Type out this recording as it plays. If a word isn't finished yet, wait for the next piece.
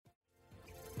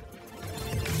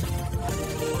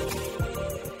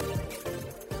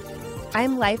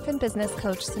I'm life and business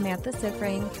coach Samantha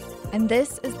Sivring, and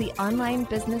this is the Online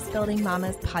Business Building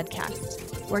Mamas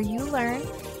podcast, where you learn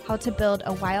how to build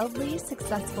a wildly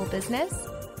successful business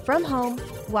from home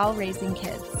while raising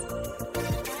kids.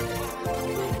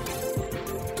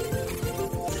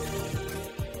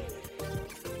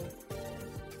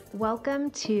 Welcome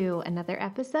to another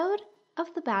episode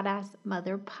of the Badass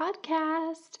Mother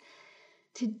podcast.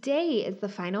 Today is the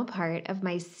final part of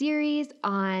my series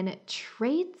on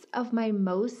traits of my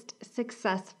most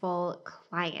successful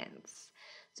clients.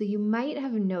 So you might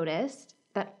have noticed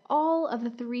that all of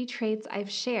the 3 traits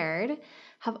I've shared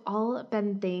have all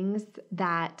been things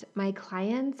that my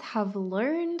clients have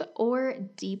learned or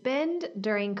deepened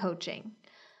during coaching.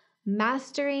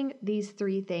 Mastering these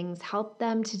 3 things helped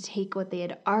them to take what they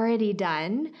had already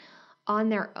done on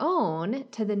their own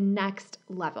to the next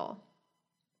level.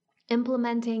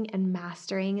 Implementing and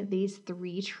mastering these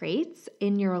 3 traits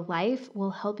in your life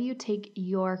will help you take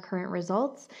your current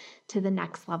results to the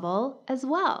next level as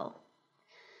well.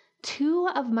 2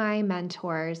 of my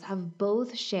mentors have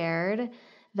both shared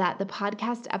that the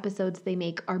podcast episodes they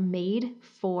make are made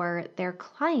for their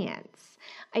clients.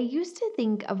 I used to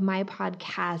think of my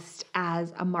podcast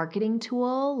as a marketing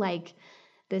tool, like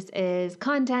this is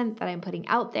content that I'm putting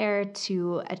out there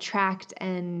to attract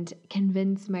and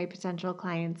convince my potential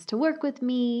clients to work with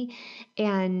me.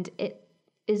 And it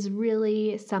is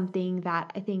really something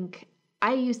that I think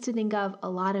I used to think of, a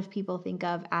lot of people think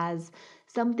of as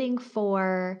something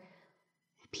for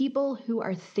people who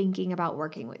are thinking about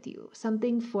working with you,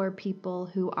 something for people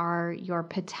who are your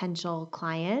potential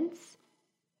clients.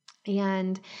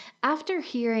 And after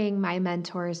hearing my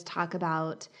mentors talk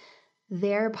about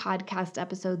their podcast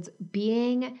episodes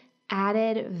being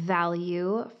added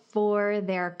value for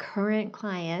their current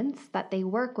clients that they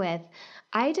work with,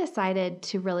 I decided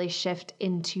to really shift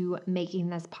into making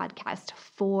this podcast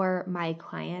for my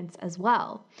clients as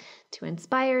well, to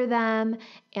inspire them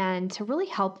and to really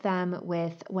help them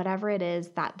with whatever it is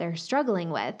that they're struggling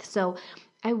with. So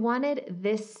I wanted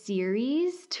this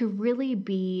series to really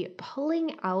be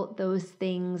pulling out those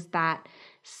things that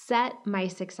set my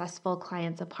successful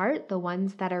clients apart, the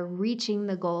ones that are reaching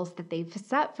the goals that they've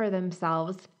set for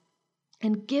themselves,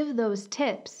 and give those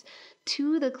tips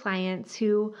to the clients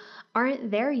who aren't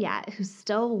there yet, who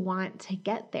still want to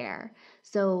get there.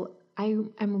 So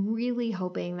I'm really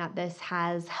hoping that this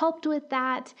has helped with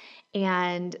that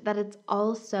and that it's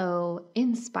also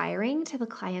inspiring to the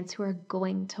clients who are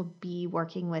going to be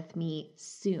working with me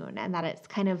soon, and that it's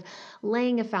kind of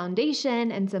laying a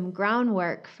foundation and some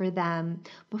groundwork for them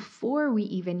before we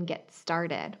even get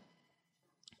started.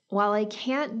 While I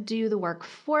can't do the work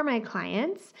for my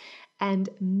clients and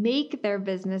make their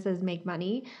businesses make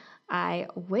money, I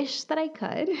wish that I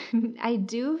could. I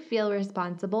do feel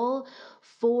responsible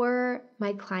for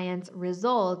my clients'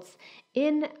 results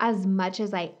in as much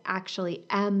as I actually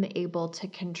am able to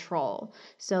control.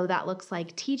 So that looks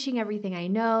like teaching everything I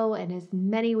know in as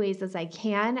many ways as I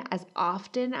can, as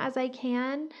often as I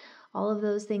can. All of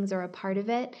those things are a part of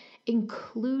it,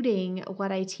 including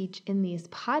what I teach in these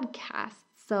podcasts.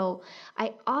 So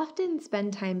I often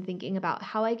spend time thinking about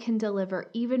how I can deliver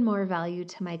even more value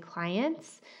to my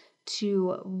clients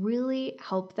to really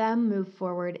help them move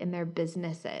forward in their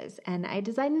businesses. And I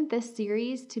designed this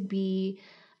series to be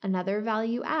another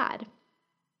value add.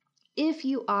 If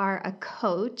you are a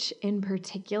coach in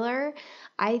particular,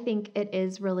 I think it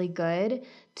is really good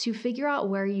to figure out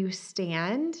where you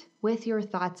stand with your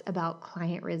thoughts about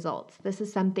client results. This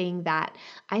is something that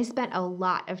I spent a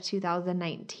lot of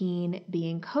 2019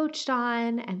 being coached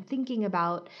on and thinking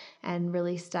about and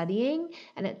really studying.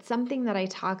 And it's something that I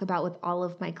talk about with all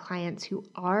of my clients who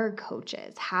are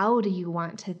coaches. How do you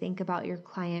want to think about your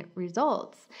client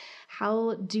results?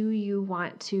 How do you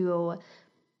want to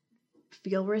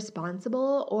feel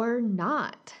responsible or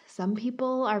not? Some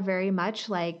people are very much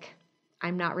like,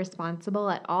 I'm not responsible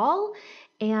at all.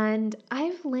 And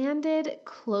I've landed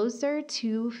closer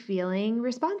to feeling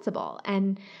responsible.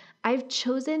 And I've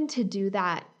chosen to do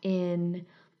that in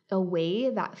a way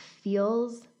that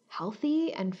feels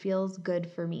healthy and feels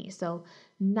good for me. So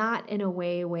not in a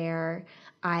way where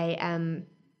I am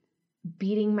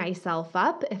beating myself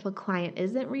up if a client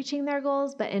isn't reaching their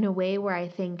goals, but in a way where I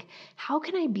think, how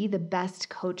can I be the best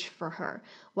coach for her?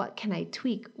 What can I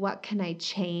tweak? What can I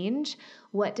change?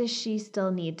 What does she still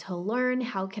need to learn?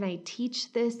 How can I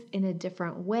teach this in a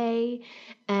different way?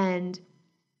 And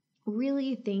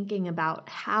really thinking about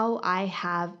how I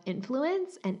have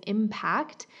influence and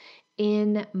impact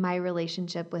in my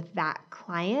relationship with that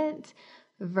client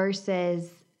versus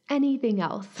anything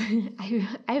else.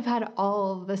 I've had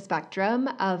all the spectrum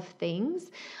of things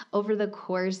over the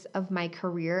course of my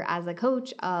career as a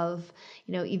coach of,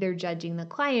 either judging the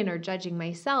client or judging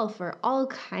myself or all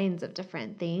kinds of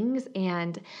different things.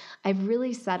 And I've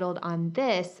really settled on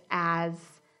this as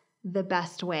the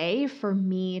best way for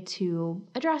me to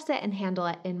address it and handle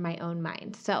it in my own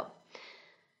mind. So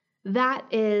that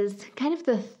is kind of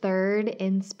the third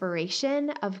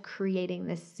inspiration of creating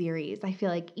this series. I feel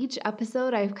like each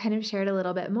episode I've kind of shared a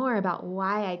little bit more about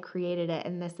why I created it,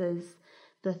 and this is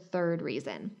the third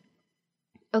reason.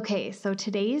 Okay, so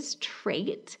today's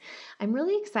trait, I'm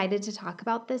really excited to talk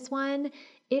about this one.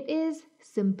 It is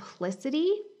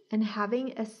simplicity and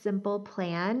having a simple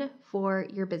plan for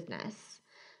your business.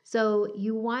 So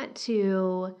you want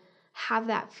to have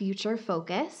that future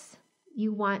focus.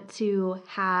 You want to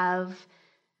have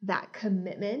that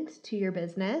commitment to your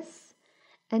business.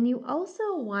 And you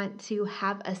also want to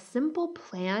have a simple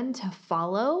plan to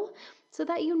follow so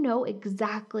that you know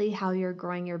exactly how you're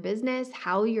growing your business,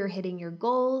 how you're hitting your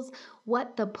goals,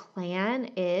 what the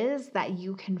plan is that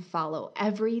you can follow.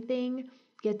 Everything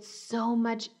gets so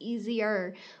much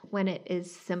easier when it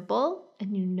is simple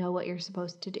and you know what you're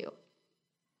supposed to do.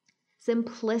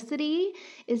 Simplicity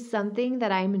is something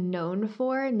that I'm known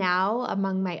for now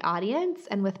among my audience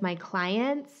and with my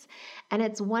clients. And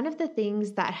it's one of the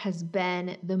things that has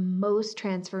been the most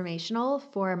transformational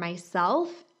for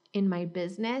myself in my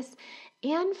business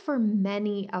and for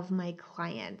many of my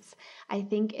clients. I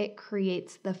think it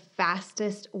creates the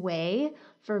fastest way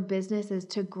for businesses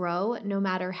to grow no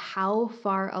matter how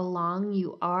far along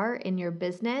you are in your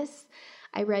business.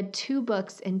 I read 2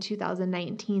 books in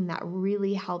 2019 that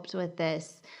really helped with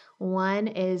this. One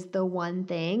is The One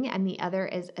Thing, and the other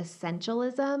is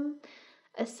Essentialism.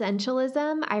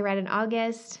 Essentialism, I read in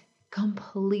August,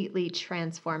 completely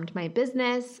transformed my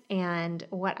business and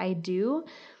what I do.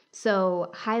 So,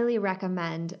 highly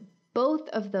recommend both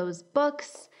of those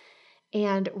books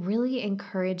and really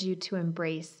encourage you to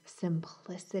embrace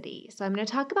simplicity. So, I'm going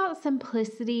to talk about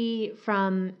simplicity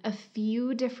from a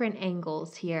few different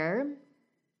angles here.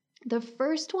 The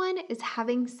first one is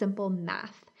having simple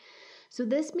math. So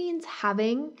this means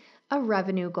having a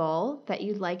revenue goal that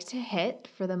you'd like to hit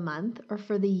for the month or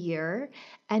for the year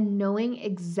and knowing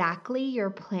exactly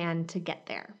your plan to get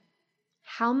there.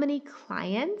 How many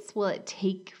clients will it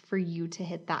take for you to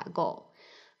hit that goal?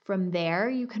 From there,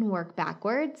 you can work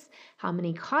backwards. How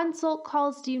many consult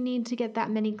calls do you need to get that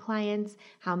many clients?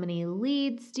 How many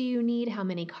leads do you need? How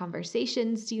many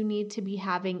conversations do you need to be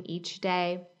having each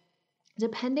day?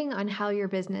 Depending on how your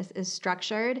business is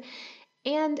structured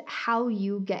and how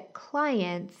you get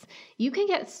clients, you can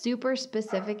get super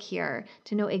specific here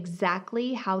to know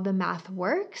exactly how the math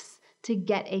works to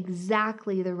get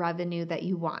exactly the revenue that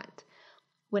you want.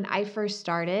 When I first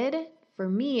started, for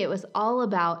me, it was all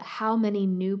about how many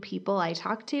new people I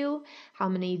talked to, how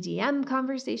many DM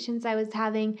conversations I was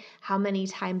having, how many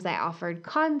times I offered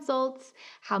consults,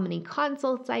 how many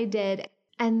consults I did.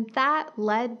 And that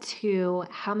led to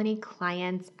how many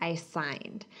clients I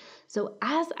signed. So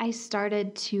as I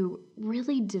started to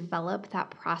really develop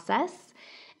that process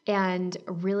and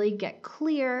really get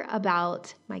clear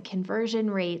about my conversion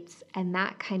rates and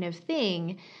that kind of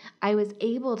thing, I was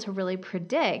able to really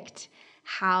predict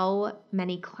how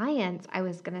many clients I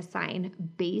was going to sign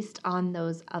based on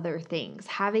those other things.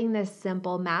 Having this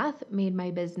simple math made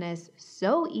my business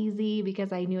so easy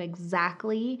because I knew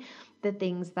exactly the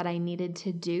things that I needed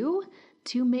to do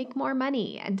to make more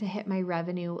money and to hit my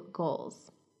revenue goals.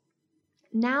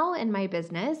 Now in my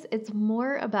business, it's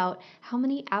more about how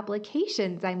many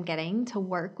applications I'm getting to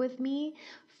work with me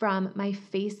from my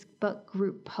Facebook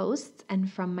group posts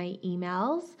and from my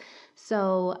emails.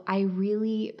 So I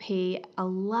really pay a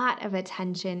lot of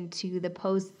attention to the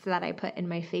posts that I put in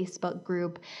my Facebook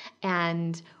group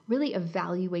and really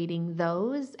evaluating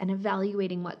those and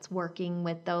evaluating what's working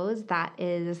with those. That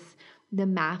is the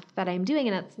math that I'm doing.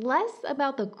 And it's less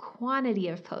about the quantity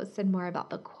of posts and more about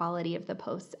the quality of the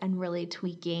posts and really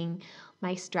tweaking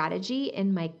my strategy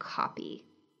in my copy.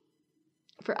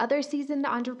 For other seasoned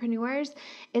entrepreneurs,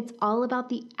 it's all about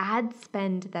the ad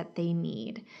spend that they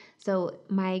need. So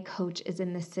my coach is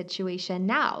in this situation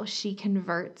now. She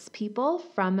converts people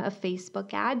from a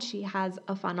Facebook ad. She has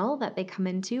a funnel that they come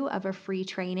into of a free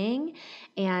training,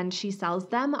 and she sells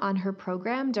them on her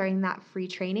program during that free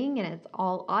training, and it's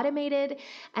all automated,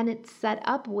 and it's set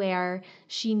up where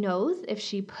she knows if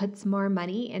she puts more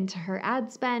money into her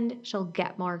ad spend, she'll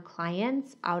get more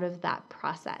clients out of that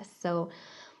process. So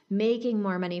making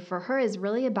more money for her is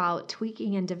really about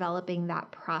tweaking and developing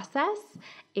that process.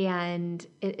 And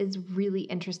it is really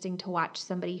interesting to watch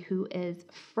somebody who is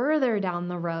further down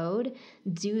the road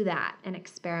do that and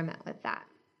experiment with that.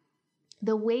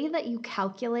 The way that you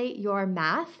calculate your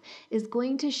math is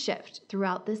going to shift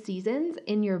throughout the seasons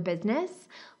in your business,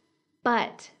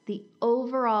 but the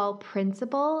overall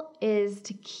principle is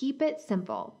to keep it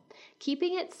simple.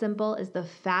 Keeping it simple is the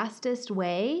fastest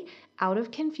way out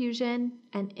of confusion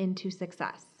and into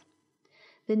success.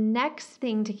 The next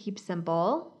thing to keep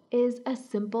simple is a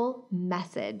simple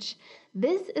message.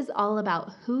 This is all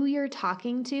about who you're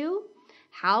talking to,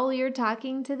 how you're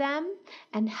talking to them,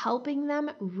 and helping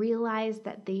them realize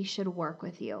that they should work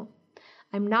with you.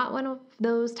 I'm not one of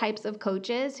those types of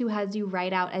coaches who has you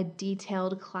write out a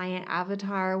detailed client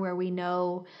avatar where we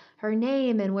know her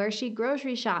name and where she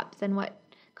grocery shops and what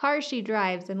car she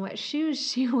drives and what shoes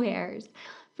she wears.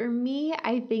 For me,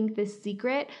 I think the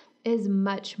secret is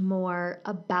much more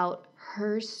about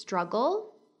her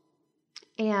struggle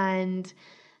and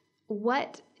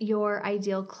what your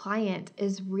ideal client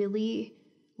is really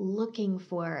looking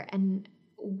for and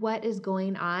what is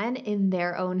going on in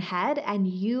their own head and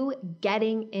you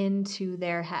getting into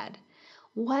their head.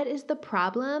 What is the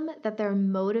problem that they're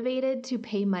motivated to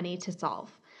pay money to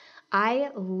solve? I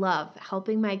love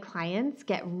helping my clients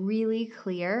get really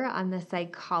clear on the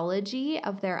psychology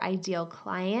of their ideal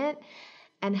client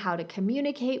and how to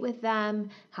communicate with them,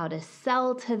 how to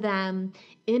sell to them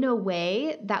in a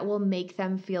way that will make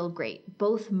them feel great,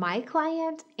 both my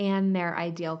client and their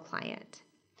ideal client.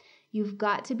 You've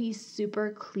got to be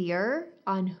super clear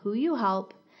on who you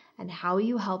help and how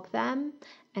you help them,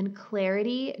 and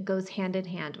clarity goes hand in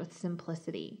hand with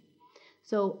simplicity.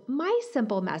 So my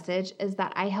simple message is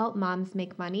that I help moms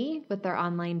make money with their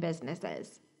online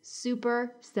businesses.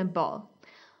 Super simple.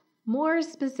 More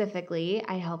specifically,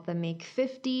 I help them make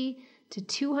 $50,000 to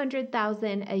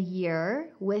 $200,000 a year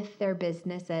with their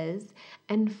businesses,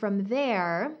 and from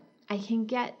there, I can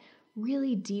get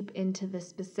really deep into the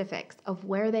specifics of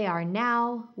where they are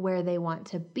now, where they want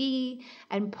to be,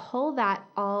 and pull that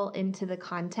all into the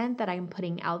content that I'm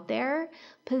putting out there,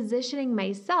 positioning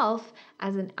myself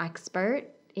as an expert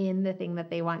in the thing that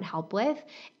they want help with,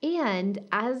 and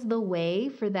as the way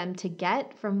for them to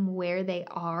get from where they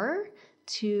are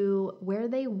to where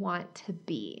they want to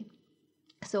be.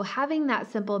 So having that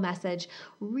simple message,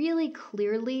 really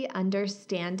clearly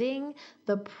understanding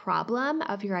the problem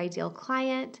of your ideal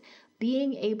client,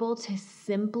 being able to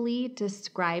simply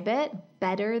describe it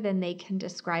better than they can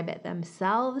describe it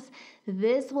themselves,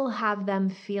 this will have them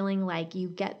feeling like you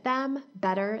get them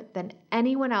better than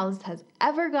anyone else has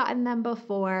ever gotten them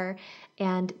before,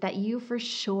 and that you for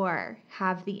sure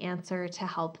have the answer to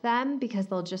help them because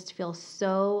they'll just feel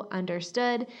so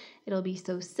understood. It'll be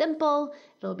so simple.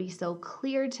 It'll be so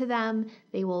clear to them.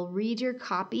 They will read your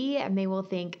copy and they will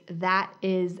think, that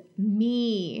is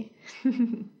me.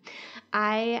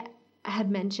 I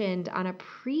had mentioned on a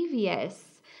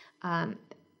previous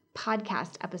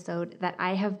podcast episode that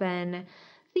I have been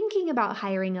thinking about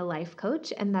hiring a life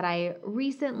coach and that I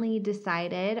recently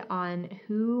decided on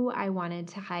who I wanted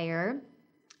to hire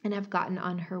and have gotten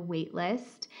on her wait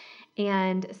list.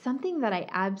 And something that I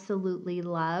absolutely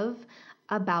love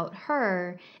about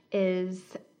her is,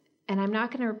 and I'm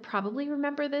not going to probably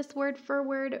remember this word for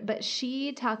word, but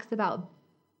she talks about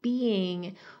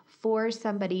being for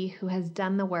somebody who has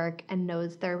done the work and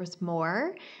knows there was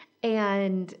more.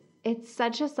 And it's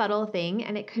such a subtle thing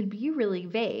and it could be really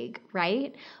vague,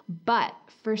 right? But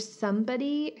for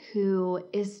somebody who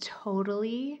is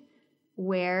totally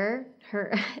where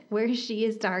she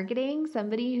is targeting,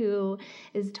 somebody who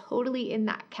is totally in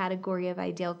that category of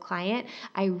ideal client,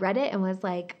 I read it and was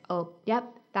like, oh,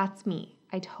 yep, that's me.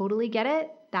 I totally get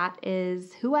it. That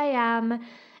is who I am.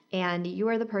 And you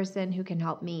are the person who can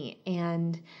help me.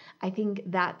 And I think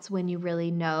that's when you really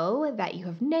know that you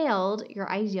have nailed your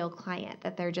ideal client,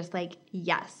 that they're just like,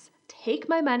 yes, take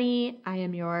my money. I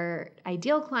am your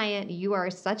ideal client. You are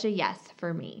such a yes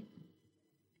for me.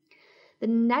 The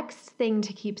next thing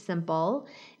to keep simple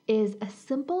is a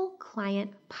simple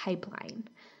client pipeline.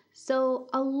 So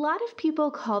a lot of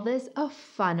people call this a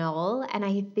funnel, and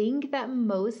I think that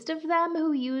most of them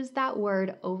who use that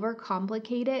word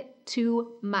overcomplicate it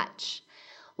too much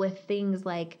with things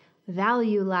like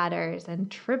value ladders and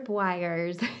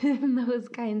tripwires and those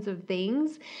kinds of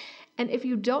things. And if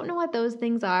you don't know what those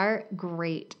things are,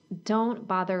 great. Don't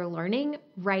bother learning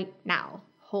right now.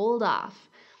 Hold off.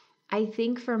 I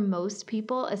think for most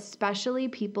people, especially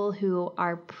people who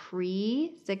are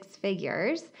pre-6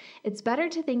 figures, it's better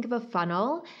to think of a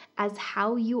funnel as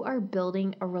how you are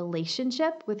building a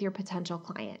relationship with your potential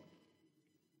client.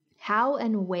 How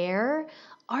and where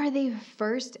are they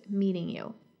first meeting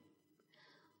you?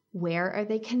 Where are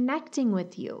they connecting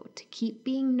with you to keep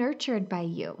being nurtured by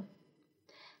you?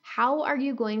 How are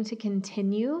you going to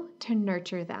continue to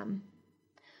nurture them?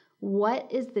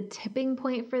 What is the tipping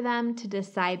point for them to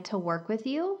decide to work with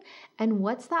you? And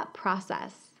what's that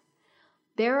process?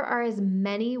 There are as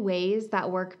many ways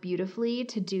that work beautifully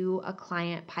to do a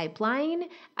client pipeline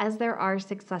as there are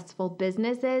successful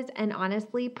businesses, and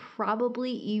honestly,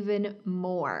 probably even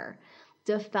more.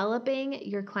 Developing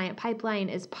your client pipeline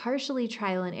is partially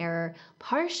trial and error,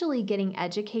 partially getting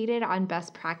educated on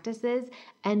best practices,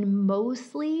 and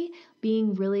mostly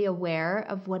being really aware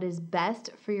of what is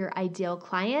best for your ideal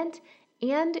client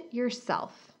and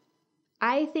yourself.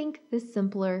 I think the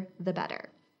simpler, the better.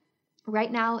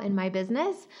 Right now in my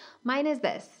business, mine is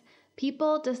this.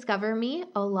 People discover me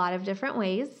a lot of different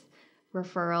ways: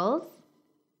 referrals,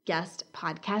 guest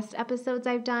podcast episodes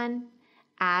I've done,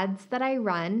 ads that I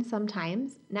run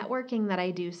sometimes, networking that I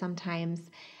do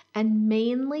sometimes, and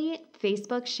mainly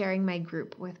Facebook sharing my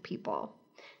group with people.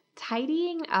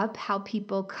 Tidying up how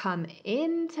people come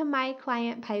into my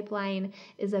client pipeline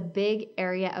is a big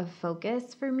area of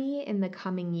focus for me in the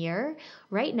coming year.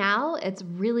 Right now, it's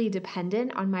really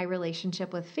dependent on my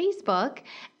relationship with Facebook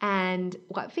and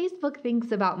what Facebook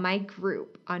thinks about my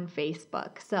group on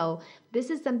Facebook. So this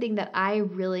is something that I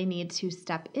really need to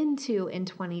step into in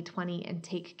 2020 and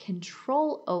take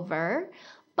control over.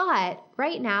 But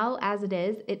right now, as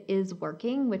it is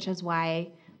working, which is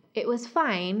why it was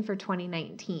fine for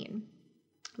 2019.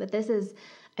 But this is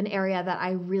an area that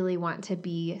I really want to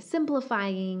be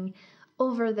simplifying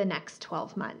over the next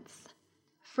 12 months.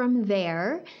 From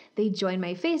there, they join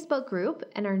my Facebook group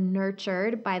and are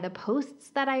nurtured by the posts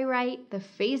that I write, the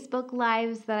Facebook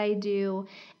lives that I do,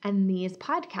 and these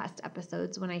podcast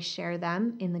episodes when I share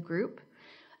them in the group.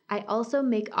 I also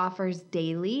make offers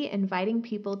daily, inviting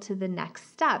people to the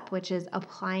next step, which is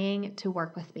applying to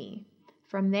work with me.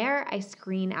 From there, I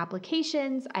screen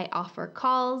applications, I offer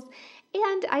calls,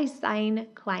 and I sign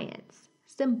clients.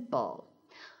 Simple.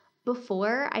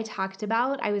 Before, I talked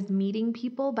about I was meeting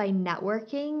people by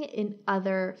networking in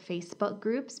other Facebook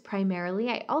groups primarily.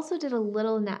 I also did a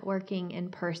little networking in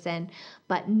person,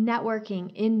 but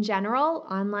networking in general,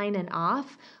 online and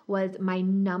off, was my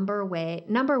number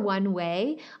one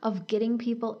way of getting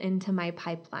people into my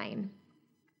pipeline.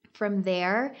 From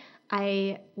there,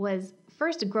 I was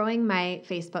first growing my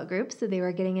Facebook group, so they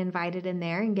were getting invited in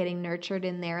there and getting nurtured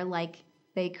in there like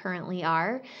they currently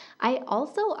are. I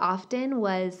also often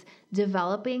was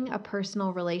developing a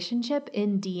personal relationship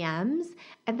in DMs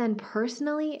and then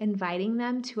personally inviting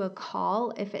them to a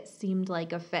call if it seemed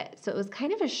like a fit. So it was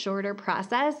kind of a shorter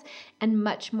process and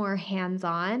much more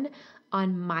hands-on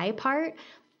on my part.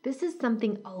 This is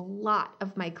something a lot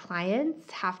of my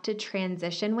clients have to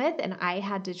transition with, and I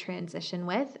had to transition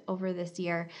with over this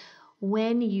year.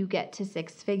 When you get to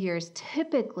six figures,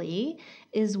 typically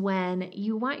is when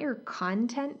you want your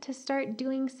content to start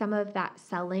doing some of that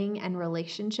selling and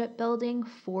relationship building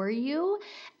for you,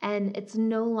 and it's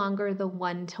no longer the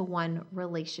one-to-one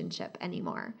relationship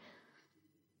anymore.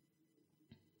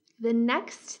 The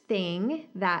next thing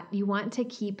that you want to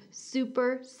keep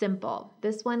super simple.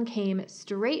 This one came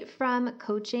straight from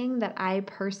coaching that I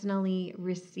personally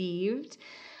received.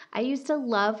 I used to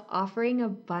love offering a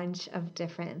bunch of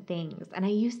different things, and I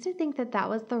used to think that that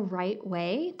was the right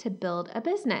way to build a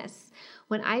business.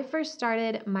 When I first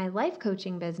started my life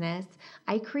coaching business,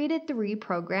 I created 3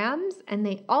 programs, and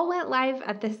they all went live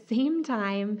at the same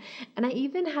time, and I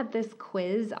even had this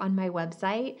quiz on my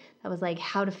website that was like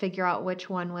how to figure out which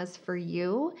one was for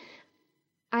you.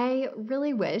 I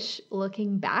really wish,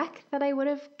 looking back, that I would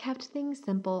have kept things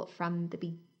simple from the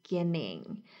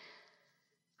beginning.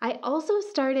 I also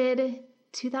started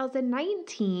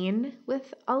 2019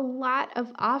 with a lot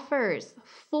of offers,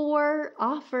 4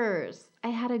 offers. I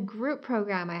had a group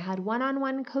program, I had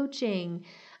one-on-one coaching,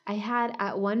 I had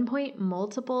at one point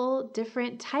multiple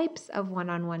different types of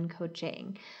one-on-one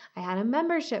coaching. I had a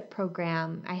membership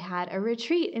program, I had a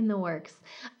retreat in the works.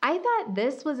 I thought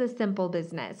this was a simple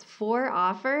business. 4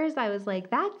 offers, I was like,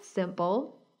 that's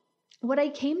simple. What I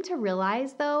came to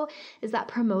realize, though, is that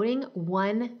promoting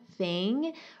one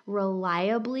thing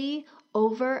reliably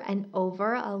over and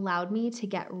over allowed me to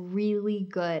get really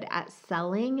good at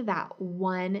selling that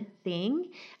one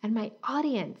thing, and my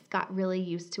audience got really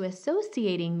used to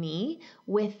associating me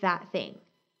with that thing.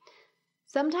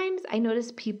 Sometimes I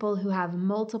notice people who have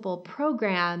multiple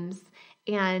programs,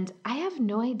 and I have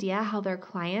no idea how their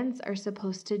clients are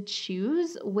supposed to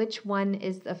choose which one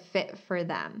is a fit for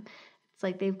them. It's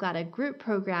like they've got a group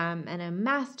program and a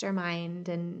mastermind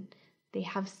and they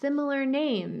have similar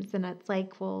names, and it's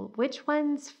like, well, which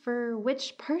one's for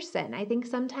which person? I think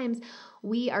sometimes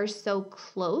we are so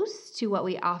close to what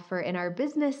we offer in our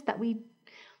business that we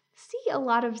see a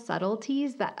lot of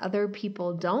subtleties that other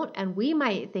people don't, and we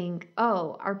might think,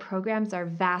 oh, our programs are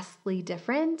vastly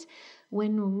different,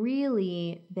 when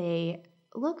really they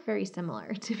look very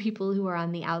similar to people who are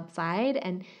on the outside,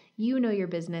 and you know your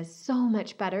business so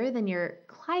much better than your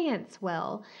clients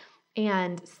will.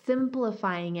 And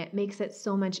simplifying it makes it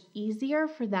so much easier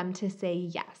for them to say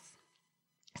yes.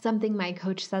 Something my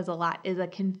coach says a lot is a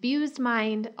confused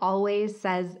mind always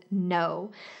says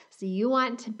no. So you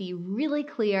want to be really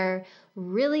clear,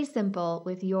 really simple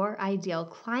with your ideal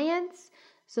clients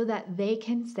so that they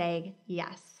can say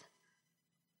yes.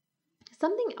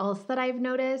 Something else that I've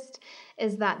noticed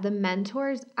is that the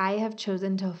mentors I have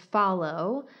chosen to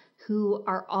follow, who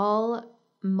are all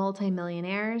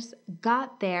multimillionaires,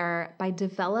 got there by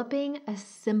developing a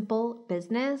simple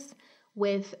business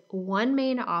with one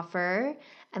main offer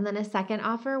and then a second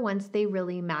offer once they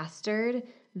really mastered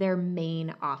their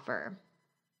main offer.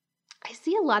 I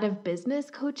see a lot of business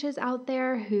coaches out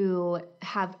there who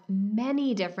have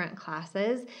many different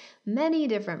classes, many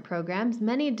different programs,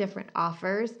 many different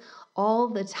offers all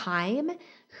the time,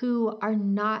 who are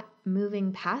not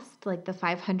moving past like the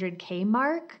 500K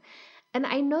mark. And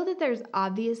I know that there's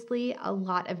obviously a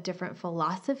lot of different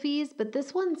philosophies, but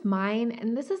this one's mine.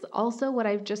 And this is also what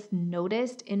I've just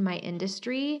noticed in my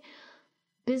industry.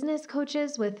 Business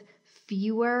coaches with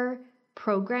fewer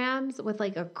programs, with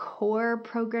like a core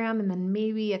program and then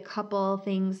maybe a couple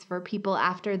things for people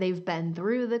after they've been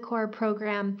through the core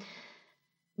program.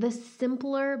 The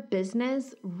simpler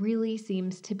business really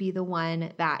seems to be the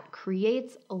one that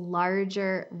creates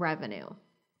larger revenue.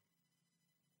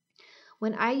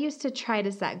 When I used to try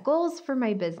to set goals for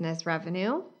my business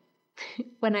revenue,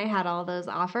 when I had all those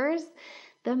offers,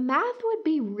 the math would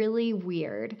be really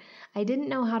weird. I didn't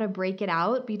know how to break it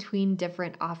out between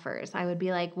different offers. I would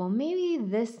be like, well, maybe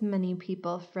this many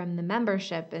people from the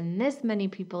membership and this many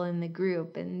people in the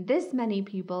group and this many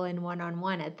people in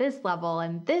one-on-one at this level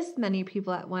and this many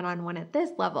people at one-on-one at this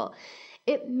level.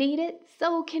 It made it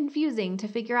so confusing to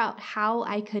figure out how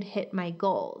I could hit my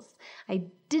goals. I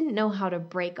didn't know how to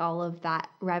break all of that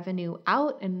revenue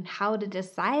out and how to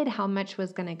decide how much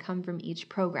was going to come from each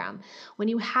program. When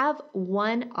you have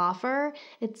one offer,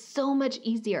 it's so much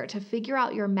easier to figure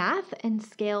out your math and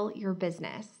scale your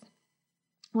business.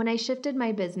 When I shifted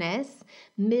my business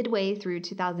midway through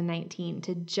 2019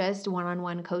 to just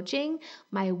one-on-one coaching,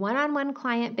 my one-on-one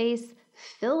client base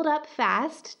filled up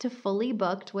fast to fully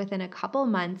booked within a couple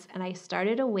months, and I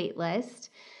started a wait list.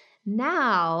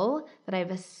 Now that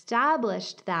I've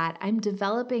established that, I'm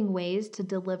developing ways to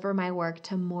deliver my work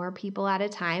to more people at a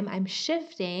time. I'm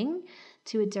shifting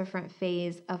to a different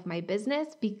phase of my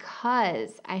business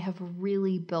because I have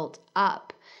really built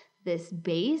up this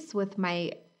base with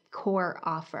my core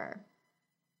offer.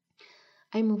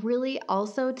 I'm really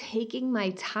also taking my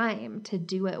time to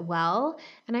do it well,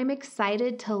 and I'm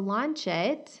excited to launch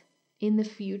it in the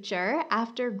future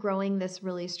after growing this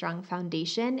really strong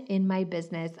foundation in my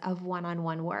business of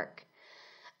one-on-one work.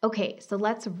 Okay, so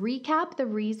let's recap the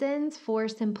reasons for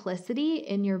simplicity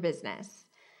in your business.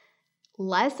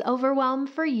 Less overwhelm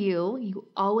for you. You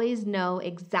always know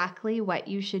exactly what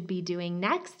you should be doing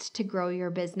next to grow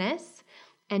your business,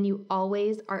 and you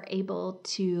always are able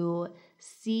to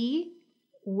see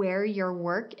where your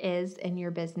work is in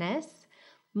your business.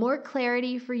 More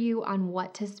clarity for you on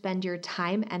what to spend your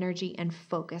time, energy, and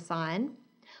focus on.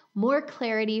 More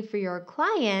clarity for your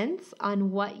clients on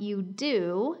what you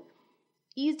do.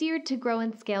 Easier to grow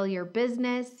and scale your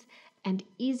business, and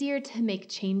easier to make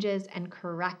changes and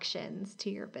corrections to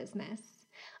your business.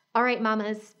 All right,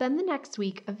 mamas, spend the next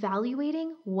week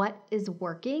evaluating what is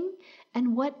working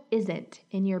and what isn't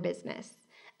in your business,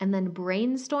 and then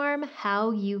brainstorm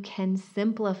how you can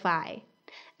simplify.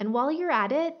 And while you're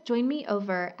at it, join me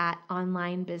over at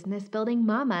Online Business Building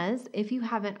Mamas if you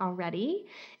haven't already.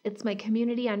 It's my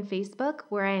community on Facebook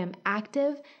where I am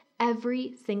active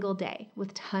every single day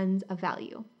with tons of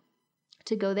value.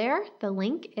 To go there, the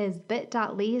link is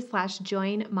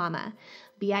bit.ly/joinmama,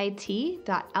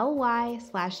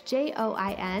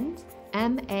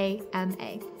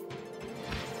 bit.ly/joinmama.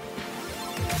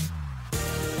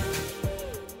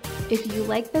 If you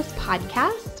like this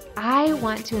podcast, I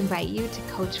want to invite you to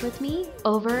coach with me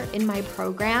over in my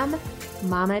program,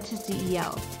 Mama to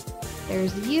CEO.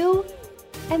 There's you,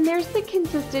 and there's the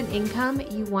consistent income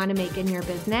you want to make in your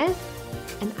business,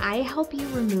 and I help you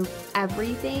remove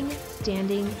everything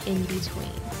standing in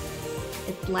between.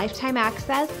 It's lifetime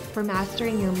access for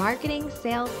mastering your marketing,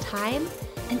 sales, time,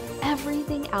 and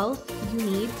everything else you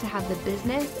need to have the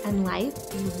business and life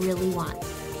you really want.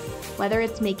 Whether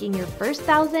it's making your first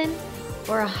 1,000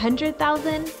 or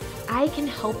 100,000, I can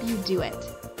help you do it.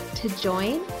 To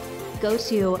join, go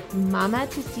to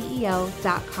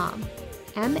mamatoceo.com,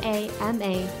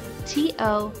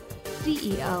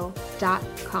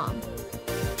 mamatoceo.com.